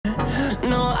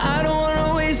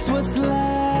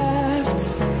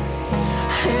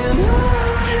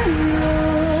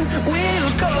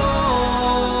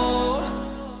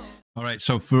right.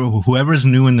 So for whoever's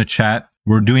new in the chat,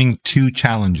 we're doing 2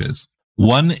 challenges.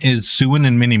 One is Sewin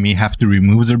and Minimi have to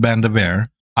remove their band of air.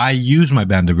 I use my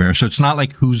band of air, so it's not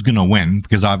like who's going to win,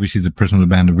 because obviously the person with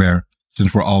the band of air,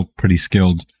 since we're all pretty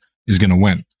skilled, is going to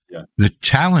win. Yeah. The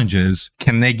challenge is,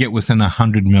 can they get within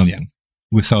 100 million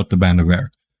without the band of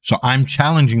air? So I'm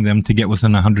challenging them to get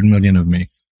within 100 million of me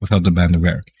without the band of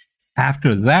air.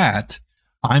 After that,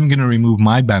 I'm going to remove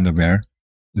my band of air.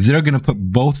 They're going to put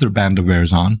both their band of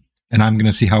airs on, and I'm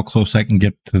going to see how close I can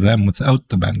get to them without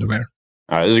the band of air.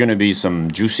 This is going to be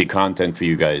some juicy content for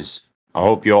you guys. I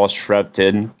hope you're all strapped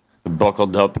in,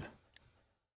 buckled up,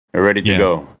 and ready to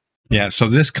go. Yeah, so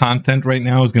this content right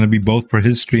now is going to be both for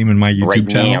his stream and my YouTube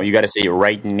channel. Right now, you got to say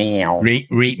right now.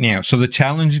 Right now. So the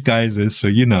challenge, guys, is, so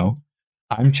you know,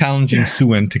 I'm challenging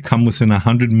Sewin to come within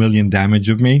 100 million damage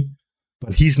of me,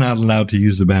 but he's not allowed to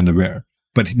use the band of air.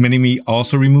 But Minimi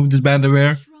also removed his band of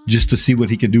air just to see what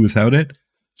he could do without it.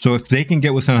 So if they can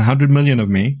get within 100 million of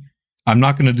me, I'm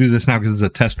not going to do this now because it's a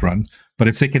test run, but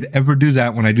if they could ever do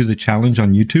that when I do the challenge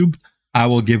on YouTube, I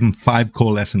will give them 5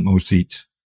 coalescent motes each.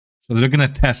 So they're going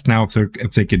to test now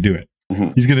if they could do it.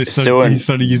 He's going to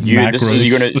start using macros.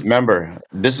 You're going to remember,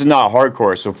 this is not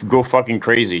hardcore, so go fucking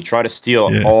crazy. Try to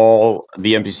steal all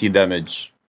the NPC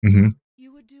damage.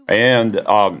 And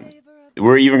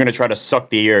we're even going to try to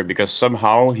suck the air, because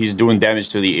somehow he's doing damage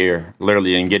to the air,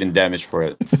 literally, and getting damage for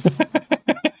it.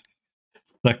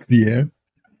 Suck the air?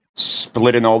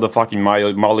 Splitting all the fucking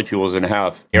molecules in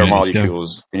half, air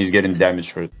molecules, and he's getting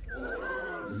damage for it.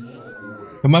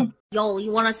 Come on. Yo,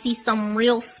 you wanna see some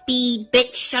real speed,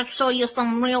 bitch? I'll show you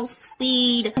some real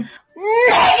speed.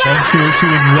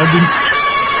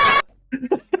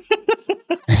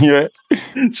 Yeah.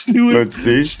 Let's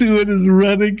see. Sewin is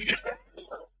running.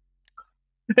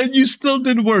 And you still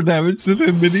did more damage than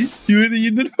him, Minnie. You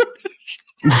did more damage.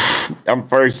 I'm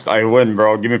first. I win,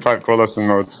 bro. Give me 5 coalescent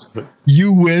motes.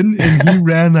 You win, and he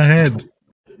ran ahead.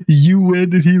 You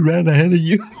win, and he ran ahead of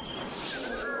you.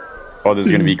 Oh, this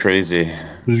is gonna be crazy.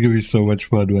 This is gonna be so much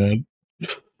fun, man.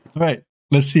 All right,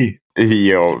 let's see.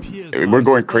 Yo, we're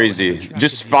going crazy.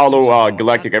 Just follow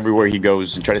Galactic everywhere he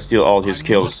goes and try to steal all his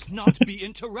kills. Not be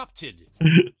interrupted.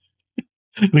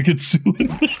 Look at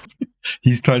Sewin.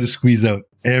 He's trying to squeeze out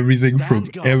everything from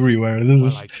everywhere.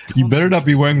 You better not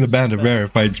be wearing the band of air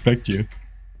if I expect you.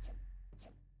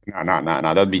 No.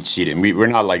 That'd be cheating. We're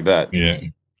not like that. Yeah.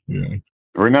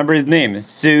 Remember his name,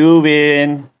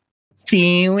 Sewin.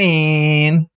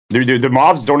 Sewin. Dude, the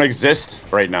mobs don't exist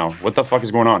right now. What the fuck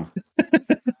is going on?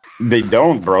 They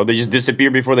don't, bro. They just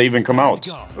disappear before they even come out.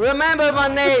 Remember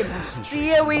my name,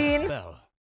 Sewin.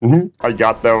 I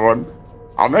got that one.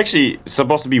 I'm actually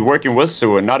supposed to be working with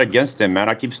Sewin, not against him, man.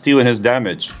 I keep stealing his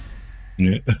damage.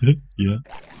 Yeah.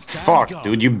 Fuck,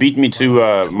 dude. You beat me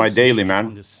to my daily,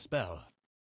 man.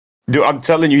 Dude, I'm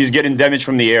telling you, he's getting damage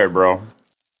from the air, bro.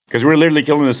 Because we're literally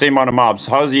killing the same amount of mobs.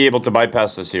 How is he able to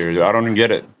bypass us here? Dude? I don't even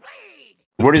get it.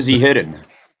 What is he hitting?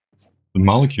 The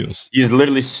molecules. He's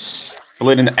literally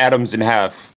splitting atoms in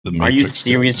half. Are you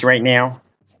serious right now?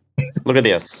 Look at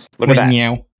this. Look at that.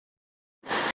 Meow.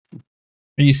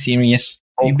 Are you serious?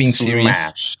 Are you being serious?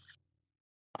 Smash.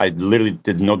 I literally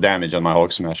did no damage on my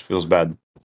Hulk Smash. Feels bad.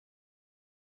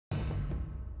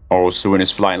 Oh, Sewin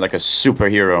is flying like a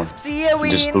superhero.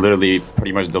 Just literally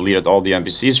pretty much deleted all the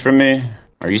NPCs from me.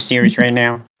 Are you serious right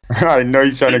now? I know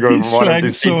he's trying to go from one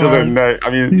NPC to the next. I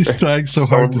mean, he's trying so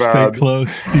hard to stay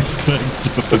close. He's trying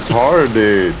so hard. It's hard,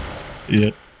 dude.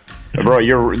 Yeah. Bro,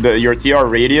 your TR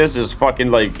radius is fucking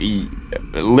like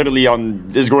literally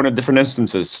is going to different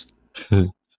instances.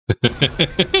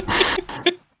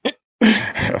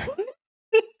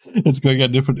 It's going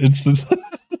at different instances.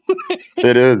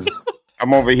 It is.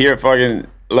 I'm over here fucking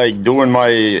like doing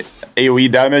my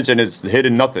AoE damage and it's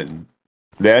hitting nothing.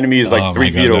 The enemy is like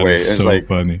 3 feet away. It's so like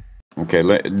funny. Okay,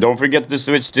 don't forget to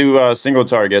switch to single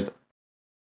target.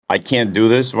 I can't do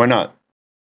this. Why not?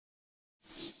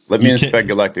 Let me inspect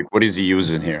Galactic. What is he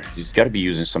using here? He's got to be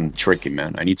using some tricky,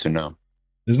 man. I need to know.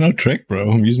 There's no trick, bro.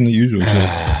 I'm using the usual shit.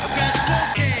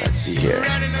 Let's see here.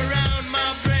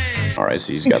 All right,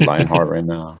 so he's got Lionheart right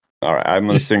now. All right, I'm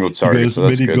on a single target, so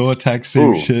that's good. Go attack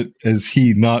same shit as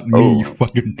he, not me. You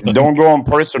fucking punk. Don't go on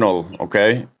personal,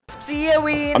 okay?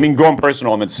 I mean, go on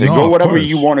personal. I meant to say, go whatever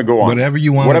you want to go on. Whatever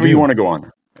you want. Whatever you want to go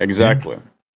on. Exactly.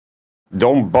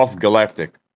 Don't buff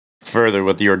Galactic further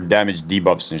with your damage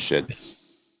debuffs and shit.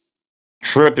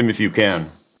 Trip him if you can.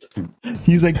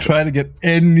 He's like trying to get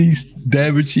any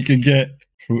damage he can get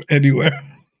from anywhere.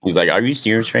 He's like, are you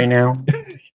serious right now?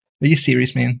 Are you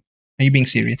serious, man? Are you being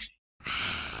serious?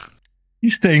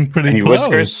 He's staying pretty close.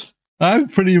 Whiskers? I'm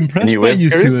pretty impressed by you,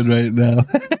 Sewin, right now.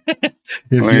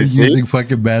 If you're using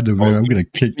fucking Bandavere, I'm gonna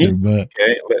kick your butt.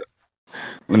 Okay,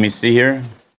 let me see here.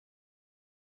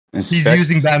 He's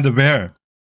using Bandavere.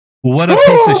 What a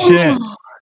piece of shit.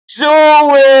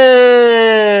 Sewin!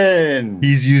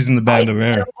 He's using the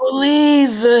Bandavere. I can't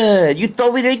believe it. You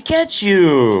thought we didn't catch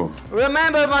you.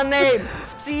 Remember my name.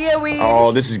 Sewin.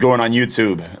 Oh, this is going on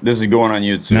YouTube. This is going on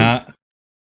YouTube. Nah.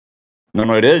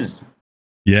 No, it is.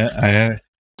 Yeah,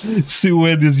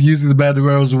 Sewin is using the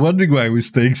Bandavere. I was wondering why he was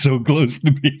staying so close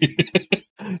to me.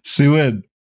 Sewin,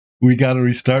 we gotta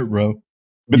restart, bro.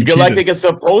 But Galactic is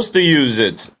supposed to use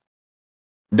it.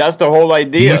 That's the whole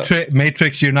idea.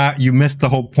 Matrix, you missed the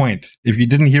whole point. If you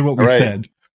didn't hear what we said,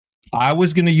 I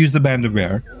was going to use the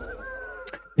Bandavere,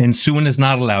 and Sewin is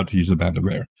not allowed to use the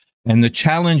Bandavere. And the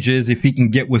challenge is if he can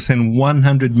get within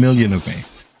 100 million of me.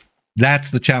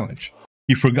 That's the challenge.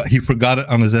 He forgot it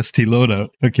on his ST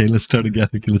loadout. Okay, let's start again.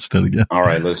 All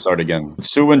right, let's start again.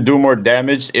 Sewin do more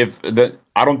damage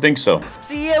I don't think so.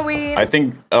 Sewin. I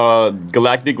think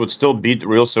Galactic would still beat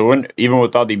RealSewin even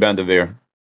without the Bandavere.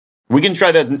 We can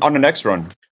try that on the next run.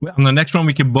 Well, on the next run,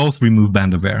 we can both remove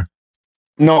Bandavere.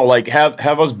 No, like have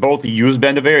us both use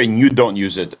Bandavere and you don't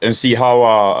use it, and see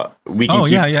how we can.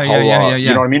 Yeah. You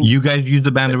know what I mean? You guys use the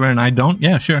Bandavere and I don't.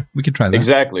 Yeah, sure, we could try that.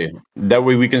 Exactly. That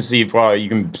way we can see if you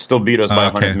can still beat us by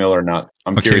 100 mil or not.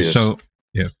 I'm curious. So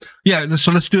yeah.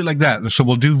 So let's do it like that. So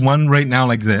we'll do one right now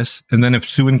like this, and then if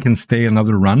Sewin can stay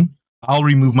another run, I'll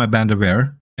remove my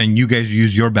Bandavere, and you guys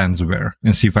use your Bandavere,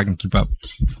 and see if I can keep up.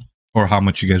 Or how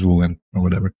much you guys will win, or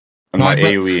whatever. My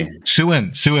AoE.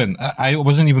 Sewin, I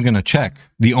wasn't even going to check.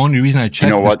 The only reason I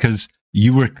checked was because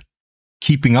you were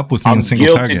keeping up with me on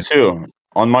single target. I'm guilty too.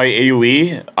 On my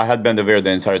AoE, I had Bandavere the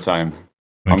entire time.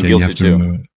 Okay, I'm guilty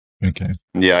too. Okay.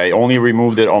 Yeah, I only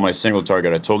removed it on my single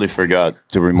target. I totally forgot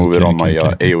to remove it on my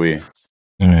AoE.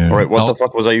 All right, what the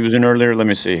fuck was I using earlier? Let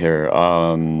me see here.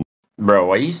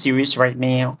 Bro, are you serious right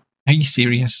now? Are you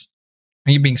serious?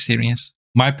 Are you being serious?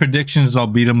 My prediction is I'll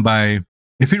beat him by,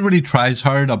 if he really tries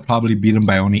hard, I'll probably beat him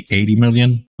by only 80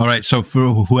 million. All right, so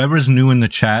for whoever's new in the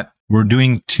chat, we're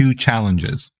doing 2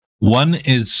 challenges. One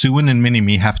is Sewin and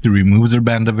Minimi have to remove their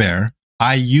Bandavere.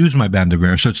 I use my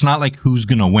Bandavere, so it's not like who's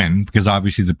going to win, because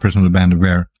obviously the person with the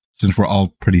Bandavere, since we're all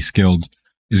pretty skilled,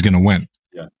 is going to win.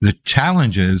 Yeah. The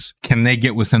challenge is, can they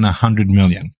get within 100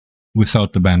 million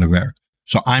without the Bandavere?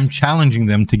 So I'm challenging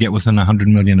them to get within 100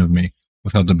 million of me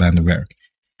without the Bandavere.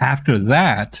 After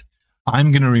that,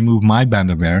 I'm going to remove my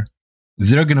Bandavere.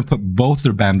 They're going to put both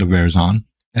their Bandaveres on,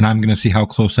 and I'm going to see how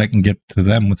close I can get to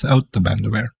them without the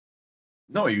Bandavere.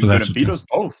 No, you're going to beat us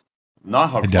both. Not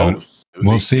how close.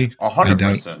 We'll see.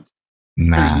 100%.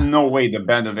 Nah. There's no way the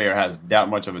Bandavere has that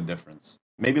much of a difference.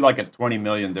 Maybe like a 20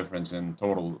 million difference in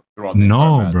total throughout the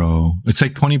entire match. Bro. It's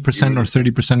like 20% or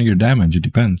 30% of your damage. It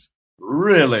depends.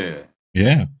 Really?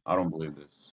 Yeah. I don't believe this.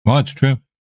 Well, it's true.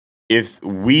 If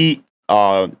we...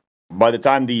 by the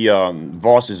time the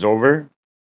Voss is over,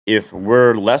 if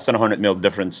we're less than 100 mil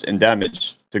difference in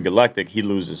damage to Galactic, he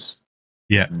loses.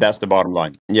 Yeah. That's the bottom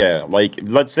line. Yeah, like,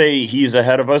 let's say he's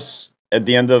ahead of us at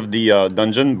the end of the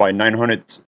dungeon by 99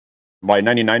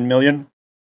 million.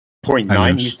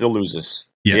 0.9, he still loses.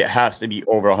 Yeah. It has to be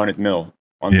over 100 mil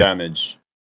on damage.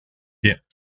 Yeah.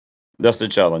 That's the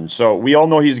challenge. So we all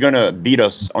know he's going to beat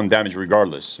us on damage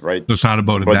regardless, right? So it's not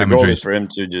about but the goal is for him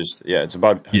to just, it's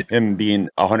about him being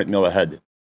 100 mil ahead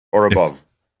or above.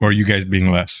 Or you guys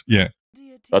being less. Yeah.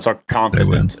 That's how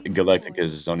confident Galactic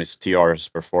is on his TR's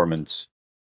performance.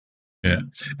 Yeah.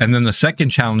 And then the second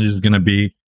challenge is going to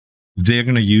be, they're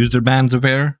going to use their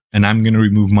Bandavere, and I'm going to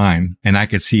remove mine. And I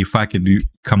could see if I could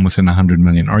come within 100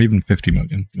 million or even 50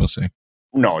 million. We'll see.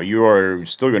 No, you are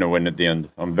still going to win at the end.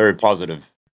 I'm very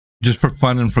positive. Just for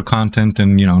fun and for content,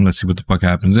 and, you know, let's see what the fuck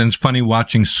happens. And it's funny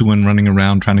watching Sewin running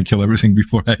around trying to kill everything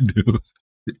before I do.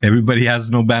 Everybody has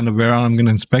no Bandavere on. I'm going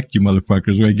to inspect you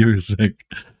motherfuckers. Wait, give me a sec.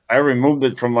 I removed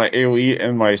it from my AoE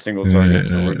and my single target,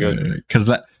 so we're good. Because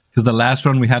the last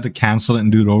run we had to cancel it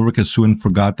and do it over because Sewin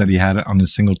forgot that he had it on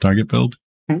his single target build.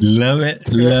 Love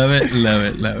it, love it, love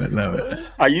it, love it, love it.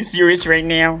 Are you serious right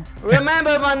now?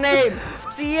 Remember my name.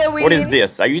 Sewin. What is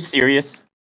this? Are you serious?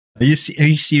 Are you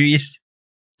serious?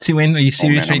 Sewin, are you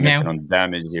serious right now? On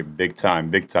damage here, big time,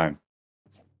 big time.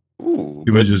 Ooh,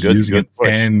 you were just using it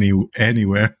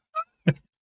anywhere.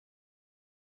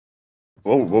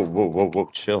 Whoa,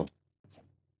 chill.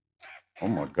 Oh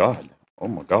my god. Oh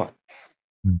my god.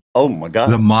 Oh my god.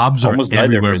 The mobs are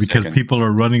everywhere because people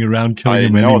are running around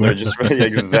killing them anywhere. They're just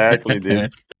exactly,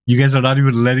 dude. You guys are not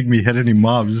even letting me hit any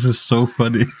mobs. This is so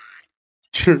funny.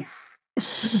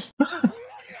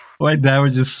 My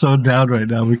damage is so down right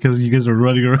now because you guys are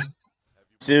running around.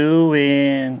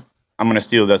 Sewin, I'm gonna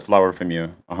steal that flower from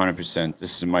you. 100%.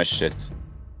 This is my shit.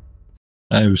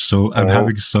 I'm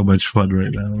having so much fun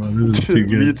right now. This is too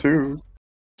good. Me too.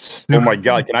 Oh my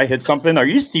god, can I hit something? Are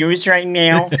you serious right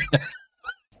now?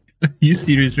 Are you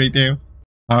serious right now?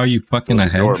 How are you fucking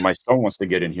ahead? My son wants to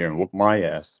get in here and whoop my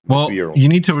ass. Well, you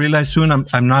need to realize soon I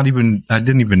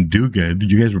didn't even do good.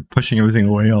 You guys were pushing everything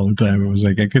away all the time. It was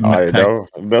like I couldn't attack. I know.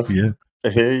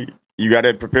 Hey, you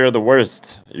gotta prepare the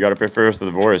worst. You gotta prepare for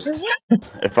the worst.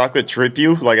 If I could trip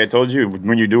you, like I told you,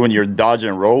 when you're doing your dodge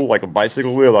and roll like a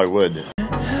bicycle wheel, I would.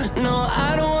 No,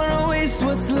 I don't wanna waste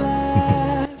what's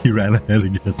left. He ran ahead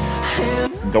again.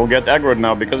 Don't get aggroed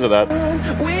now because of that.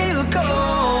 We'll go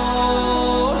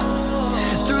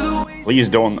through the wasteland. Please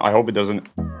don't. I hope it doesn't.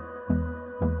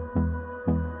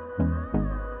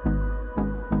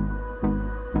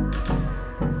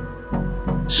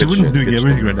 Suin's doing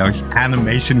everything right now. He's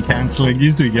animation canceling.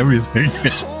 He's doing everything.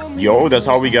 Yo, that's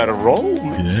how we gotta roll.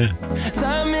 Yeah.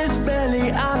 Time is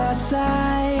barely on our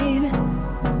side.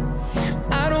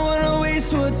 I don't wanna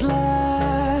waste what's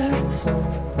left.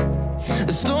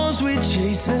 The storms we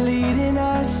chase are leading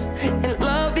us, and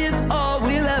love is all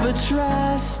we'll ever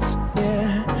trust.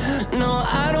 Yeah. No,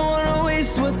 I don't wanna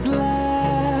waste what's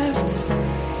left.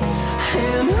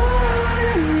 And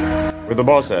on Where the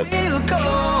boss at? we'll go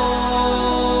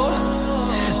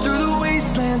through the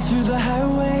wastelands, through the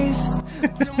highways,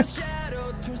 till my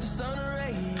shadow turns to sun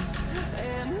rays.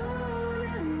 And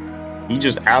on. He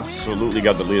just absolutely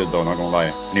got deleted though, not gonna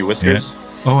lie. Any whiskers? Yeah.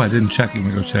 Oh, I didn't check. Let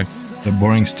me go check. The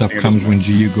boring stuff comes when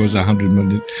GU goes 100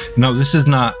 million. No, this is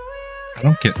not. I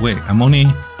don't get. Wait, I'm only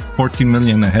 14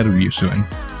 million ahead of you, Suin.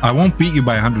 I won't beat you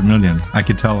by 100 million. I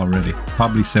could tell already.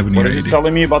 Probably 70 What or is 80. he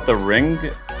telling me about the ring?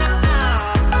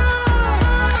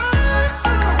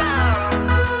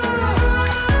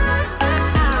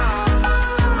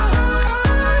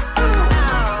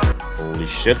 Holy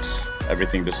shit.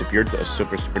 Everything disappeared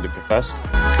super duper fast.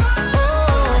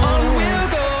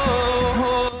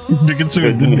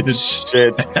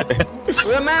 Shit.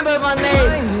 Remember my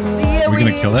name. We're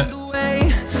gonna kill it?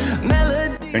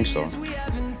 I think so.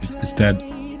 It's dead.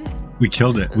 We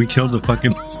killed it. We killed the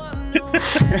fucking...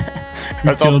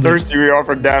 That's how thirsty we are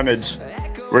for damage.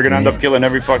 We're gonna end up killing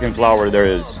every fucking flower there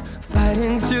is.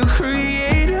 Fighting to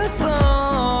create a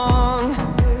song.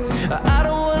 I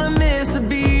don't wanna miss a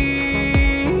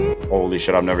beat. Holy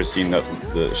shit, I've never seen the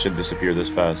shit disappear this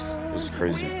fast. This is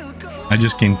crazy. I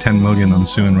just gained 10 million on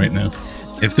Suin right now.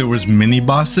 If there was mini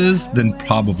bosses, then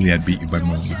probably I'd beat you by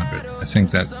more than 100. I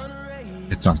think that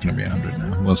it's not going to be 100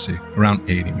 now. We'll see. Around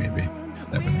 80 maybe.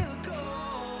 70.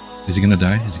 Is he going to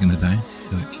die? Is he going to die?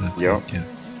 Kill it, kill it, kill it, kill it.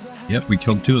 Yep, we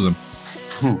killed 2 of them.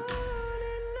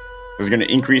 It's going to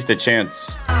increase the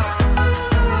chance.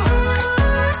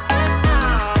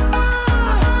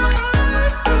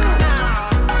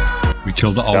 We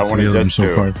killed all 3 of them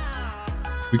so far.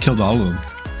 We killed all of them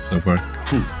so far.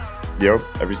 Yep,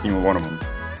 every single one of them.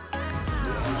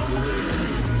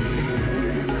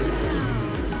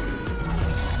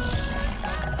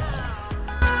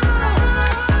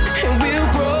 And we'll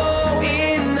grow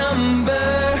in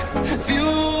number,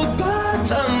 fueled by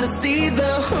them to see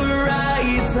the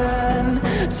horizon,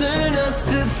 turn us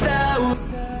to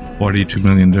thousands. 42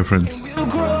 million difference. We'll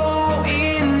grow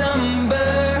in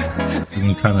number,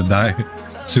 Suin's trying to die.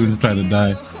 Suin's trying to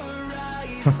die.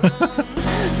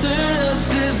 turn us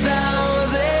to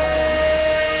thousands.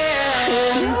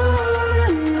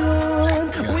 And on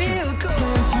we'll go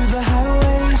through the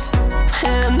highways.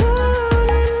 And on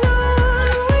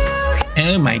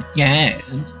we'll Oh my god,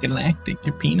 Galactic,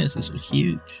 your penis is so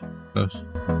huge. Close.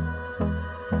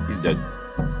 He's dead.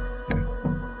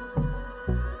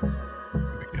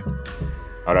 Okay.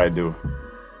 How'd I do?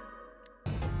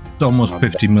 It's almost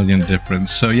 50 million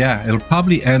difference. So yeah, it'll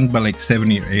probably end by like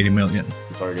 70 or 80 million.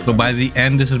 So by the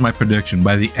end, this is my prediction.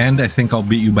 By the end, I think I'll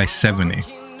beat you by 70.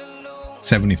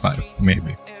 75,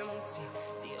 maybe.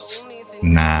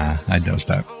 Nah, I doubt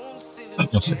that.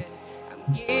 We'll see.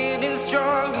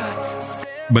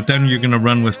 But then you're going to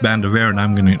run with Band of Air, and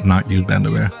I'm going to not use Band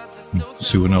of Air.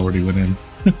 Suin already went in.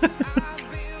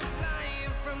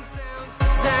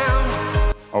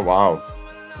 Oh, wow.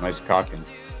 Nice cocking.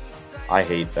 I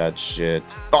hate that shit.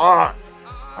 Ah!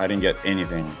 I didn't get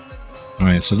anything.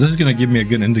 Alright, so this is going to give me a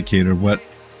good indicator of what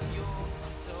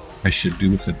I should do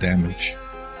with the damage.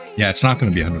 Yeah, it's not going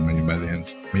to be 100 million by the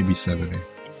end. Maybe 70.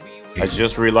 80. I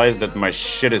just realized that my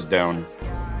shit is down.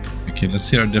 Okay, let's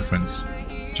see our difference.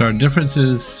 So our difference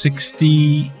is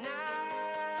 66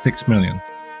 million.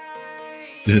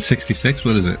 Is it 66?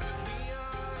 What is it?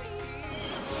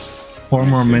 4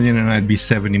 more million and I'd be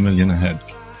 70 million ahead.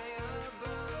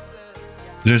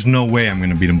 There's no way I'm going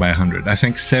to beat him by 100. I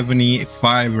think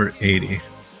 75 or 80.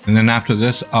 And then after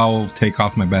this, I'll take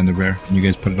off my band of air and you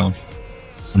guys put it on.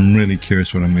 I'm really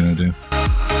curious what I'm going to do.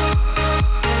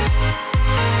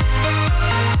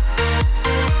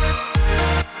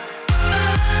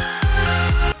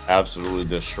 Absolutely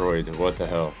destroyed. What the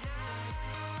hell?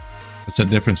 What's the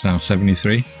difference now?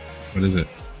 73? What is it?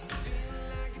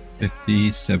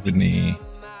 50, 70,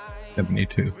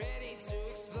 72.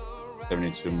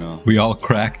 72 mil. We all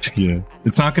cracked. Yeah.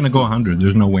 It's not going to go 100.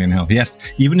 There's no way in hell. Yes.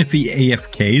 Even if he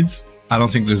AFKs, I don't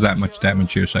think there's that much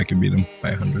damage here, so I can beat him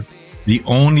by 100. The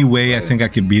only way I think I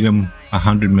could beat him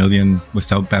 100 million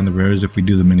without Band of Air is if we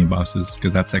do the mini bosses,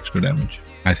 because that's extra damage,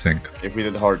 I think. If we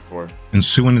did hardcore. And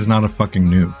Sewin is not a fucking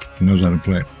noob. He knows how to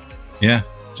play. Yeah.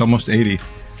 It's almost 80.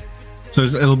 So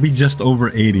it'll be just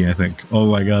over 80, I think. Oh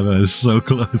my god, that is so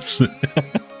close.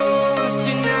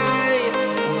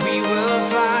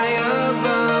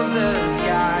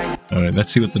 Alright,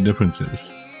 let's see what the difference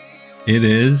is. It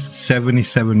is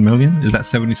 77 million. Is that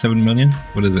 77 million?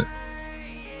 What is it?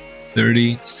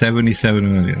 30,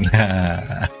 77 million.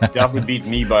 Definitely beat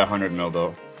me by 100 mil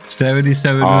though.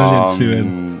 77 million,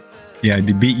 Sewin. Yeah, I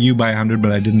beat you by 100,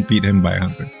 but I didn't beat him by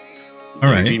 100.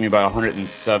 Alright. You beat me by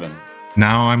 107.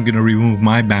 Now I'm going to remove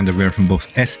my Band of Air from both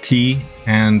ST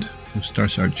and Star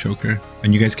Shard Choker.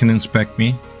 And you guys can inspect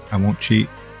me. I won't cheat.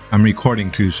 I'm recording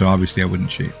too, so obviously I wouldn't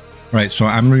cheat. Right, so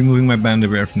I'm removing my Band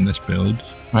of Air from this build.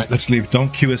 All right, let's leave.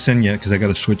 Don't queue us in yet because I got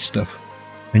to switch stuff.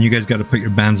 And you guys got to put your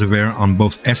Bands of Air on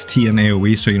both ST and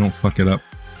AoE so you don't fuck it up.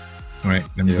 All right,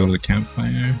 let me go to the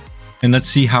campfire. And let's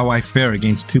see how I fare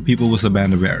against two people with a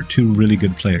Band of Air. Two really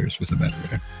good players with a Band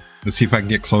of Air. Let's see if I can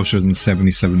get closer than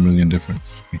 77 million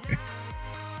difference.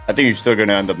 I think you're still going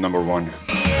to end up number 1.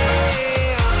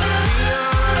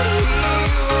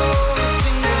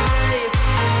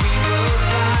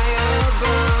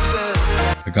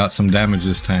 I got some damage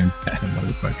this time.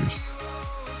 Motherfuckers.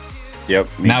 Yep.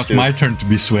 Now it's my turn to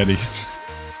be sweaty.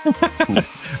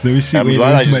 Let me see. I'm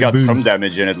glad I just got some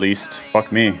damage in at least.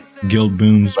 Fuck me. Guild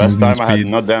boons. Last time I had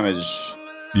no damage.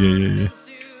 Yeah.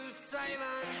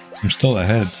 I'm still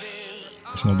ahead.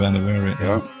 There's no Band of Air right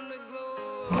now.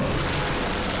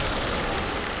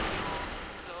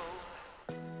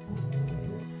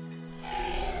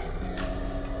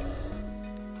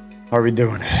 How are we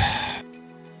doing?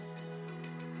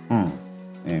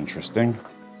 Interesting.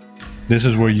 This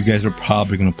is where you guys are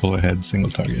probably going to pull ahead single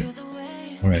target.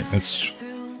 All right,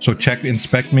 so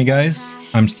inspect me, guys.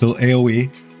 I'm still AoE.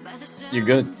 You're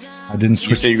good. I didn't switch.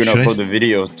 You say you're going to upload the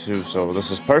video too, so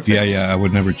this is perfect. Yeah, I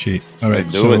would never cheat. All right,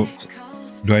 so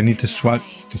do I need to swap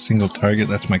to single target?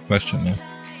 That's my question now.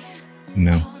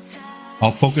 No.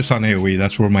 I'll focus on AoE.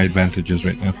 That's where my advantage is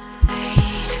right now.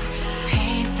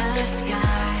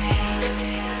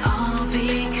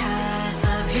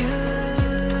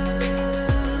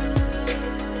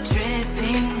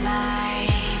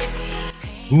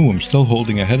 Ooh, I'm still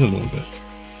holding ahead a little bit.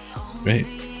 Great.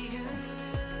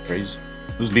 Crazy.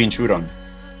 Who's being chewed on?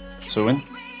 Sewin?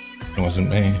 It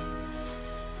wasn't me.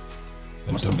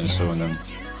 Must have been Sewin then.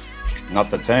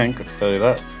 Not the tank, I can tell you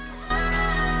that.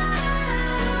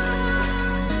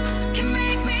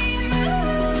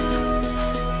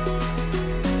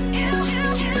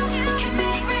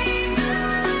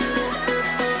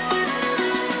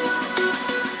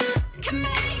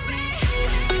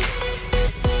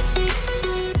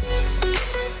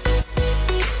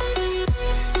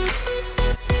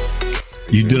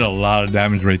 You did a lot of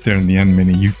damage right there in the end,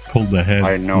 Mini. You pulled the head.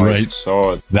 I know, right? I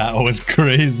saw it. That was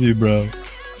crazy, bro.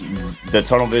 The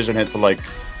tunnel vision hit for like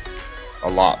a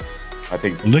lot. I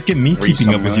think. Look at me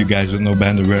keeping up with you guys with no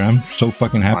Band of Air. I'm so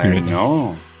fucking happy right now. I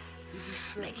know.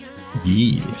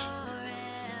 Yeah.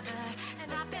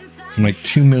 I'm like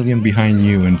 2 million behind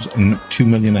you and 2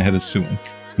 million ahead of Sewin.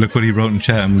 Look what he wrote in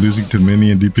chat. I'm losing to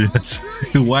Mini and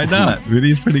DPS. Why not?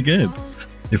 Mini's pretty good.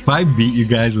 If I beat you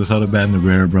guys without a Band of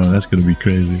Air, bro, that's gonna be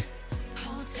crazy.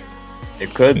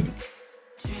 It could.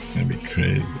 It's gonna be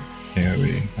crazy.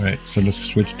 Alright, so let's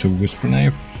switch to Whisper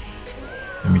Knife.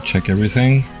 Let me check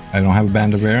everything. I don't have a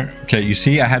Band of Air. Okay, you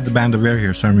see I had the Band of Air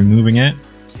here, so I'm removing it.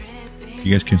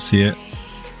 You guys can see it.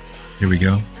 Here we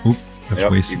go. Oop, that's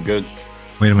wasted. You're good.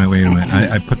 Wait a minute.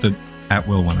 I put the at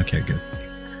will one. Okay, good.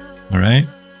 Alright.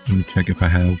 Let me check if I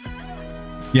have.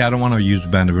 Yeah, I don't want to use the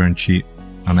Band of Air and cheat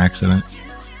on accident.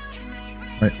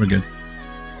 Right, we're good.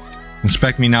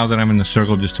 Inspect me now that I'm in the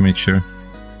circle just to make sure.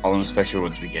 I'll inspect you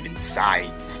once we get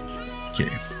inside. Okay.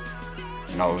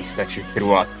 And I'll inspect you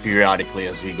throughout periodically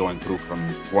as we going through from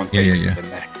one place to the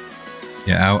next.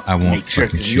 Yeah, I won't. Make sure,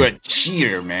 because you're a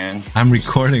cheater, man. I'm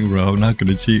recording, bro. I'm not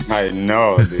gonna cheat. I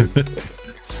know, dude.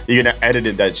 You're gonna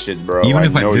edit that shit, bro. Even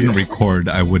if I didn't record,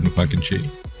 I wouldn't fucking cheat.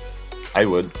 I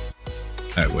would.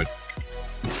 I would.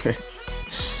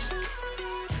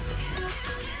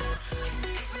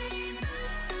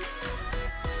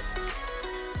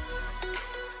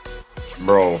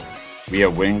 Bro, we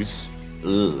have wings.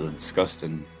 Ugh,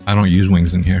 disgusting. I don't use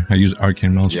wings in here. I use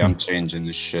arcane maelstrom. Yeah, I'm changing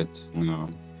this shit. No.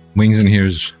 Wings in here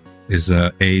is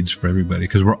aids for everybody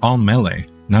because we're all melee.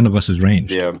 None of us is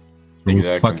ranged. Yeah. So exactly.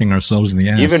 We're fucking ourselves in the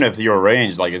ass. Even if you're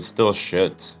ranged, like it's still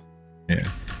shit. Yeah.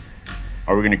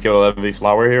 Are we gonna kill every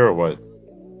flower here or what?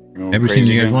 Everything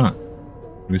you guys want.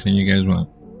 Everything you guys want.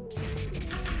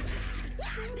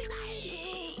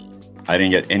 I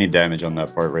didn't get any damage on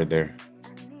that part right there.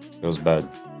 It was bad.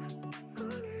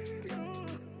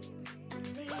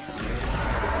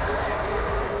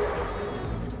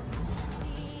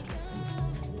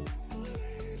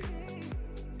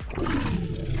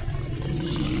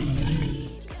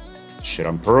 Shit,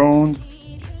 I'm prone.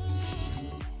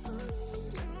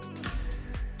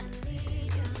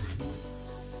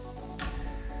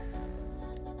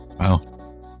 Wow.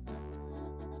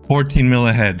 14 mil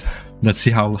ahead. Let's see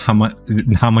how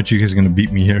much you guys are gonna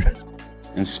beat me here.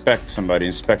 Inspect somebody.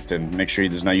 Inspect him. Make sure he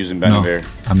does not use Band of Air.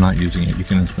 I'm not using it. You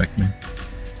can inspect me.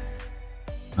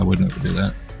 I would never do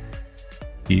that.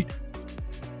 Eat.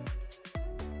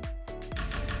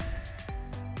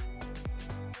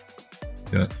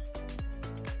 Yeah.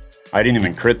 I didn't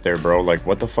even crit there, bro. Like,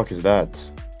 what the fuck is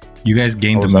that? You guys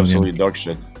gained a million. Absolutely dog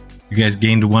shit. You guys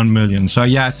gained 1 million. So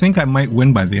yeah, I think I might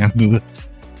win by the end of this.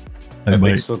 I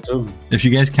think so too. If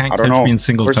you guys can't catch me in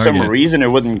single target. For some reason,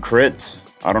 it wouldn't crit.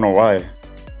 I don't know why.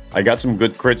 I got some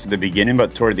good crits at the beginning,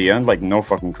 but toward the end, like, no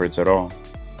fucking crits at all.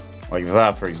 Like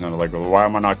that, for example. Like, why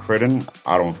am I not critting?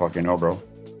 I don't fucking know, bro.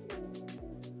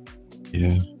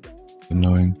 Yeah.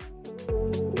 Annoying.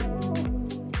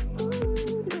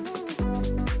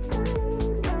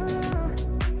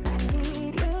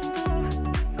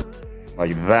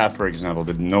 Like that, for example,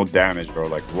 did no damage, bro.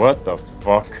 Like, what the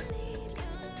fuck?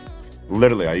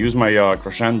 Literally, I used my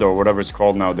crescendo, or whatever it's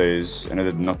called nowadays, and it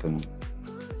did nothing.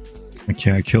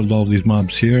 Okay, I killed all these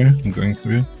mobs here. I'm going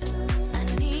through.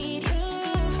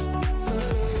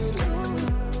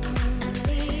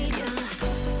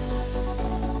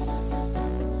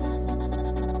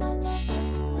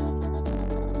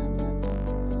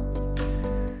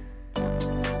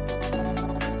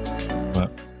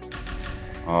 What?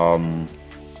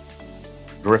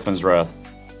 Griffin's Wrath.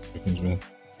 Griffin's Wrath.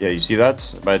 Yeah, you see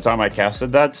that? By the time I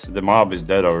casted that, the mob is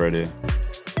dead already.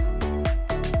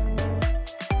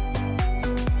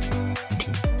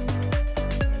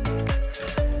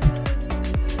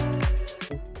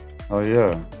 Oh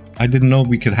yeah. I didn't know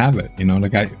we could have it, you know,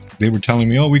 like they were telling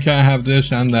me, oh, we can't have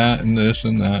this and that and this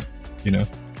and that, you know.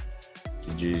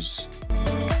 GG's.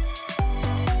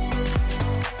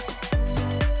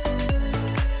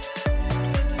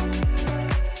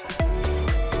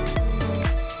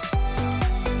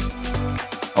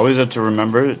 Always have to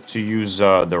remember to use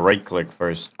the right click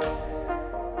first.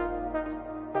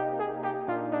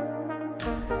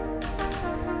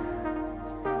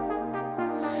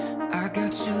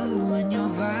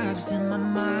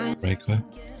 Right click.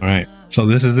 All right. So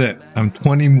this is it. I'm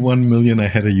 21 million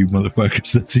ahead of you,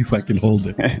 motherfuckers. Let's see if I can hold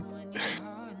it.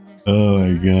 Oh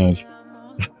my god.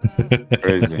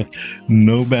 Crazy.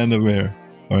 No Band of Air.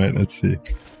 All right. Let's see.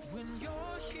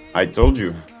 I told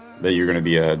you that you're gonna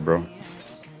be ahead, bro.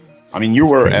 I mean, you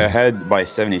were ahead by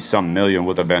 70-some million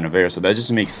with a Band of Air, so that just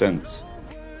makes sense.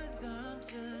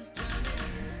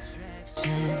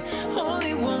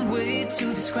 Only one way to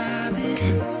describe it.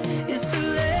 It's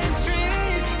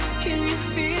electric. Can you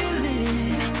feel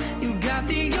it? You got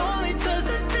the only touch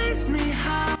that takes me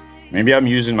high. Maybe I'm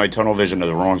using my tunnel vision at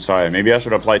the wrong time. Maybe I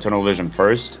should apply tunnel vision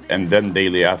first and then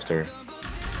daily after.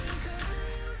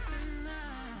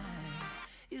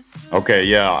 Okay,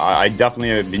 yeah, I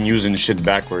definitely have been using shit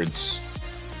backwards.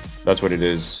 That's what it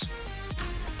is.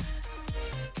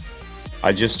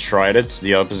 I just tried it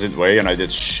the opposite way and I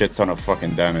did shit ton of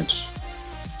fucking damage.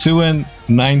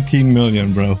 19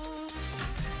 million, bro.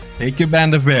 Take your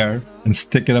Band of Air and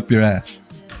stick it up your ass.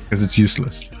 Because it's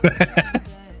useless.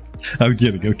 I'm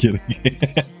kidding, I'm kidding.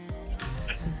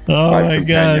 Oh my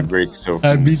god.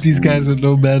 I beat these guys with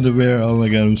no Band of Air. Oh my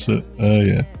god, I'm so... Oh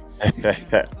yeah.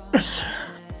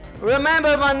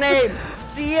 Remember my name,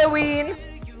 RealSewin.